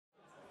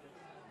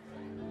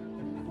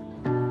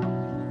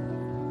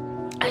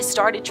I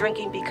started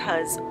drinking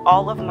because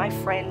all of my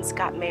friends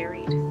got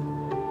married.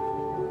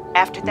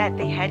 After that,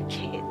 they had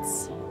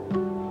kids,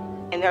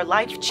 and their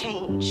life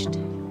changed,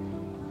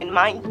 and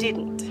mine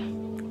didn't,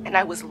 and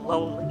I was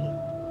lonely.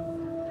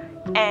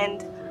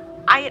 And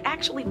I had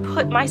actually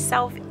put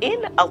myself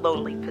in a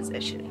lonely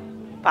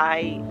position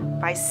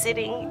by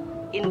sitting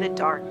in the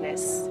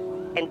darkness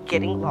and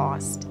getting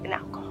lost in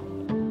alcohol.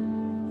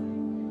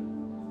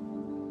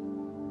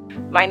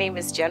 My name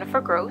is Jennifer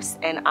Gross,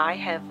 and I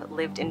have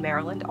lived in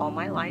Maryland all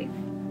my life.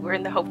 We're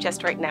in the Hope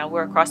Chest right now.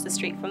 We're across the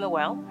street from the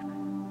well.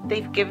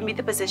 They've given me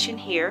the position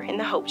here in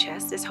the Hope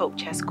Chest as Hope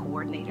Chest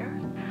Coordinator.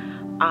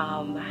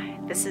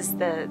 This is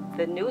the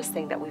newest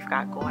thing that we've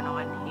got going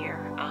on here.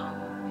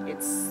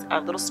 It's a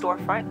little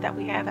storefront that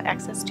we have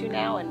access to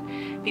now,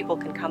 and people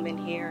can come in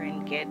here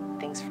and get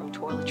things from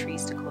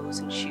toiletries to clothes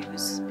and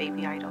shoes,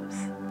 baby items.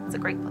 It's a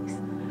great place.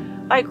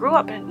 I grew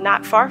up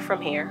not far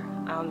from here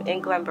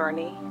in Glen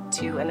Burnie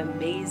to an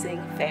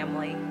amazing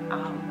family.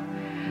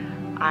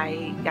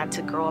 I got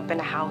to grow up in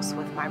a house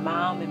with my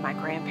mom and my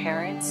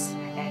grandparents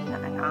and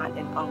an aunt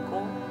and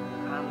uncle.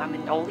 I'm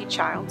an only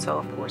child, so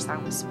of course I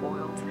was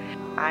spoiled.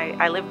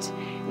 I lived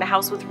in a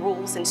house with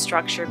rules and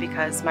structure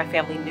because my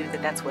family knew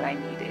that that's what I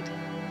needed.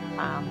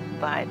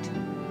 But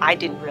I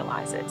didn't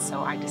realize it, so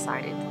I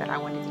decided that I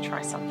wanted to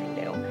try something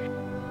new.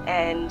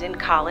 And in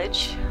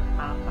college,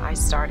 I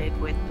started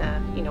with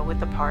the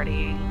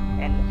partying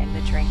and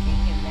the drinking,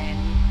 and then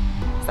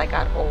as I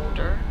got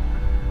older,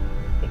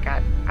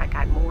 I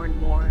got more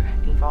and more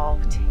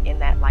involved in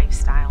that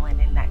lifestyle and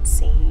in that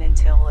scene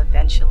until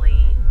eventually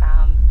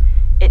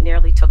it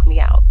nearly took me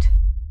out.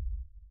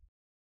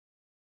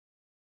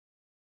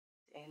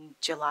 In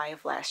July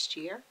of last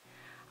year,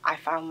 I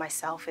found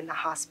myself in the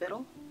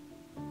hospital.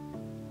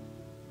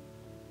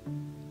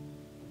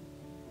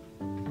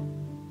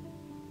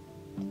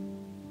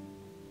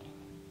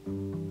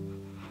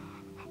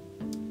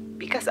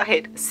 Because I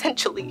had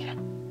essentially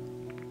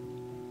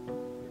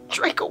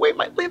drank away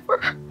my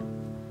liver.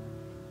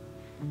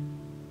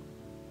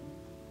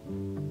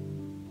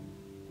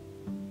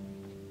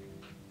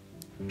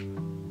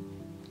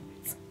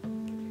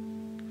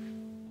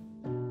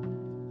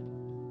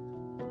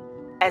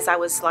 As I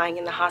was lying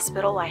in the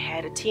hospital, I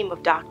had a team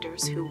of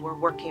doctors who were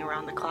working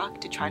around the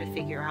clock to try to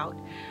figure out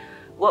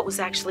what was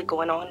actually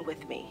going on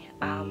with me.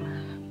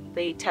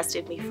 They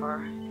tested me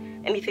for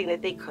anything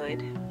that they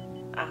could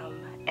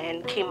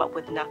and came up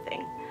with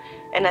nothing.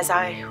 And as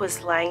I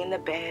was lying in the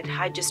bed,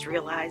 I just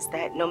realized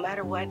that no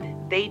matter what,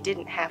 they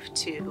didn't have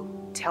to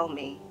tell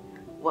me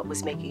what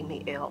was making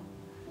me ill.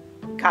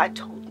 God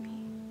told me.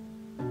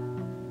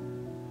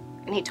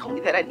 And He told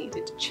me that I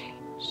needed to change.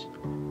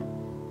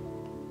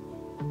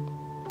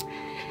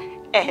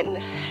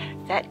 And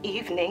that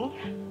evening,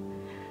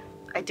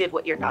 I did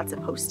what you're not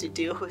supposed to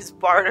do, is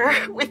barter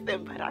with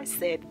him. But I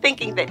said,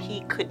 thinking that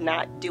he could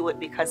not do it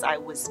because I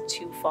was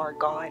too far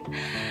gone,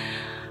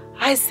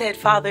 I said,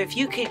 Father, if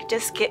you could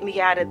just get me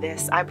out of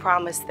this, I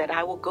promise that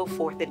I will go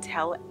forth and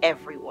tell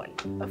everyone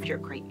of your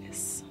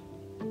greatness.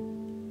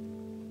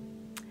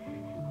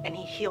 And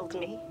He healed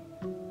me,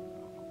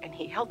 and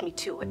He held me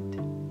to it.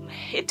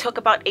 It took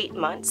about 8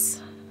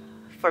 months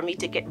for me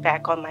to get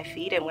back on my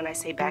feet. And when I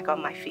say back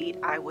on my feet,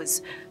 I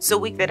was so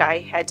weak that I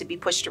had to be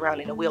pushed around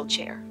in a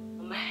wheelchair.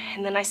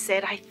 And then I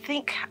said, I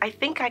think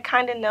I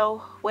kind of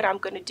know what I'm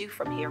going to do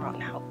from here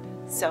on out.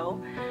 So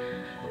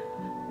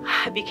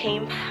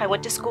I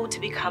went to school to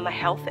become a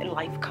health and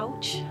life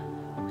coach,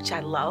 which I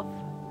love.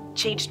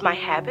 Changed my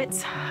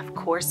habits, of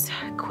course,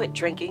 quit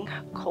drinking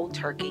cold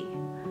turkey,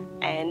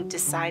 and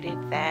decided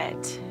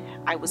that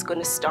I was going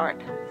to start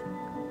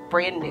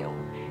brand new.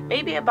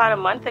 Maybe about a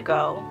month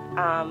ago,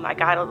 I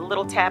got a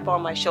little tap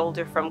on my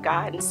shoulder from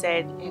God, and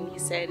He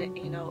said,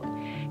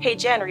 hey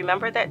Jen,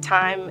 remember that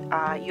time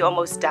you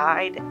almost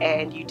died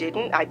and you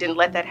didn't? I didn't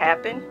let that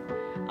happen.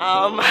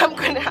 I'm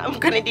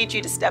gonna need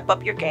you to step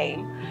up your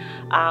game.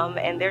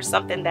 And there's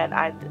something that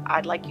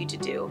I'd like you to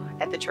do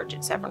at the church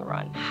at Severn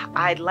Run.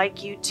 I'd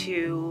like you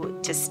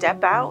to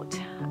step out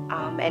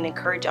and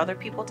encourage other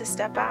people to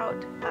step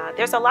out.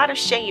 There's a lot of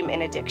shame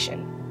in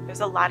addiction.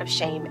 There's a lot of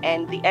shame,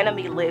 and the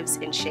enemy lives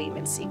in shame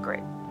and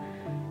secret.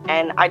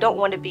 And I don't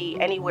want to be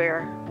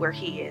anywhere where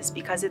he is,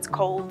 because it's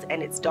cold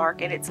and it's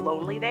dark and it's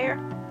lonely there.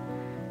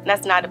 And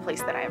that's not a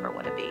place that I ever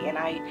want to be. And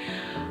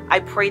I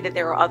pray that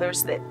there are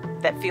others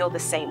that feel the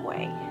same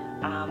way,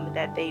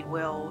 that they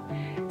will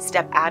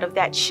step out of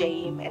that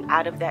shame and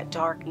out of that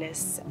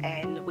darkness,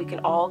 and we can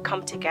all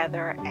come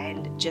together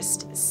and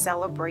just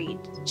celebrate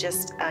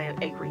just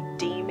a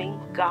redeeming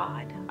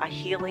God, a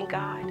healing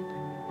God.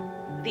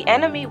 The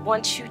enemy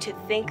wants you to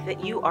think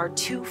that you are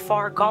too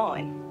far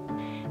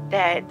gone,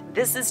 that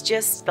this is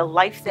just the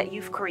life that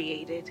you've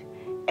created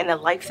and the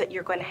life that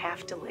you're going to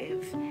have to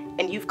live,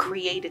 and you've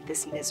created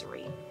this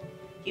misery.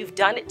 You've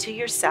done it to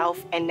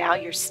yourself, and now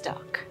you're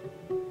stuck.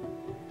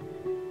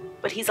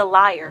 But he's a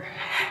liar.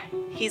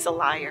 He's a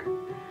liar.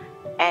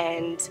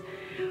 And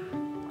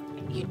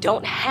you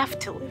don't have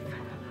to live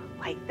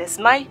like this.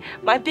 My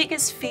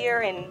biggest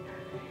fear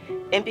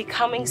in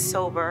becoming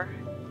sober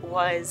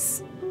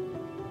was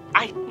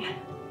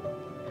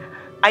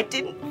I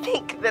didn't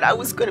think that I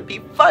was going to be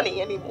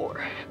funny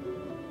anymore.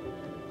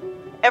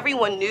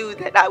 Everyone knew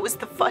that I was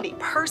the funny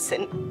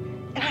person,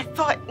 and I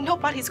thought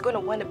nobody's going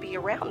to want to be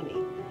around me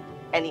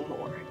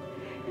anymore.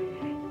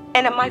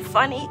 And am I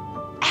funny?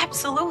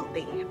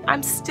 Absolutely.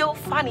 I'm still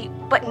funny,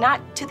 but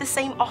not to the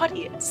same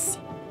audience.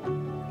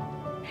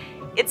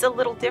 It's a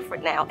little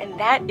different now, and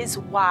that is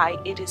why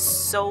it is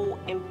so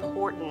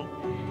important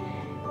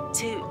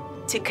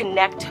to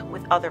connect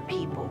with other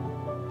people,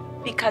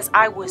 because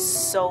I was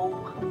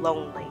so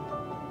lonely.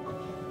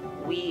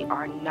 We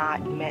are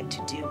not meant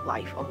to do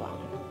life alone.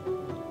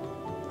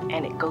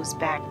 And it goes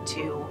back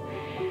to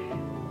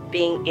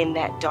being in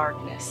that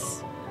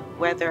darkness,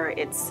 whether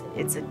it's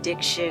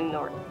addiction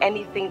or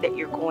anything that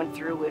you're going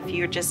through. If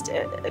you're just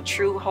a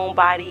true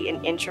homebody,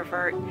 an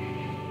introvert,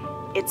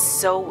 it's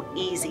so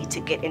easy to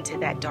get into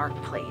that dark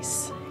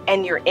place,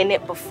 and you're in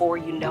it before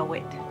you know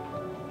it.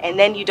 And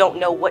then you don't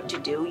know what to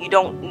do. You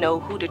don't know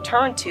who to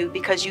turn to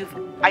because you've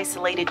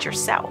isolated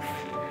yourself.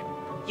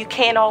 You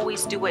can't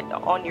always do it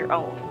on your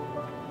own.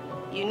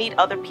 You need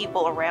other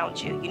people around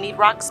you. You need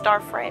rock star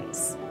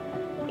friends.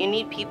 You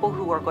need people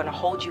who are going to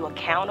hold you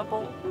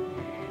accountable,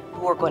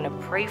 who are going to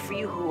pray for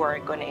you, who are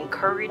going to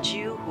encourage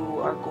you, who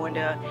are going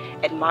to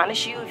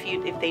admonish you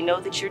if they know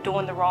that you're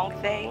doing the wrong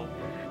thing.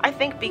 I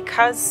think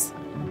because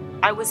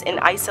I was in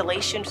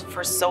isolation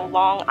for so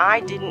long,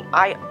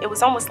 it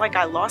was almost like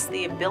I lost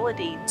the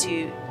ability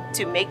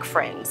to make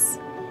friends.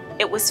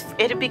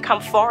 It had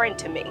become foreign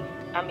to me.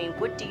 I mean,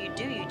 what do?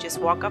 You just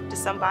walk up to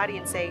somebody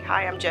and say,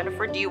 "Hi, I'm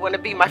Jennifer. Do you want to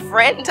be my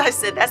friend?" I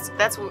said,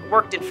 that's what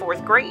worked in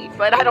 4th grade,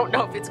 but I don't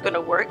know if it's going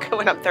to work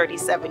when I'm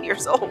 37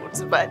 years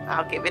old, but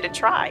I'll give it a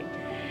try.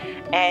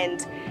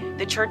 And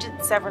the church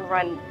at Severn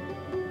Run,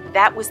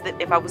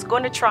 if I was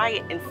going to try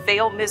it and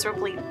fail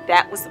miserably,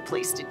 that was the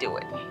place to do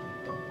it.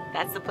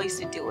 That's the place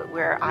to do it,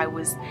 where I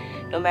was,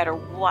 no matter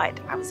what,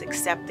 I was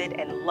accepted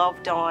and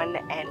loved on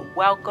and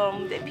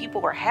welcomed, and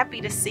people were happy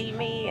to see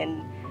me,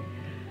 and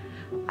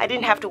I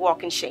didn't have to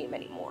walk in shame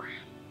anymore.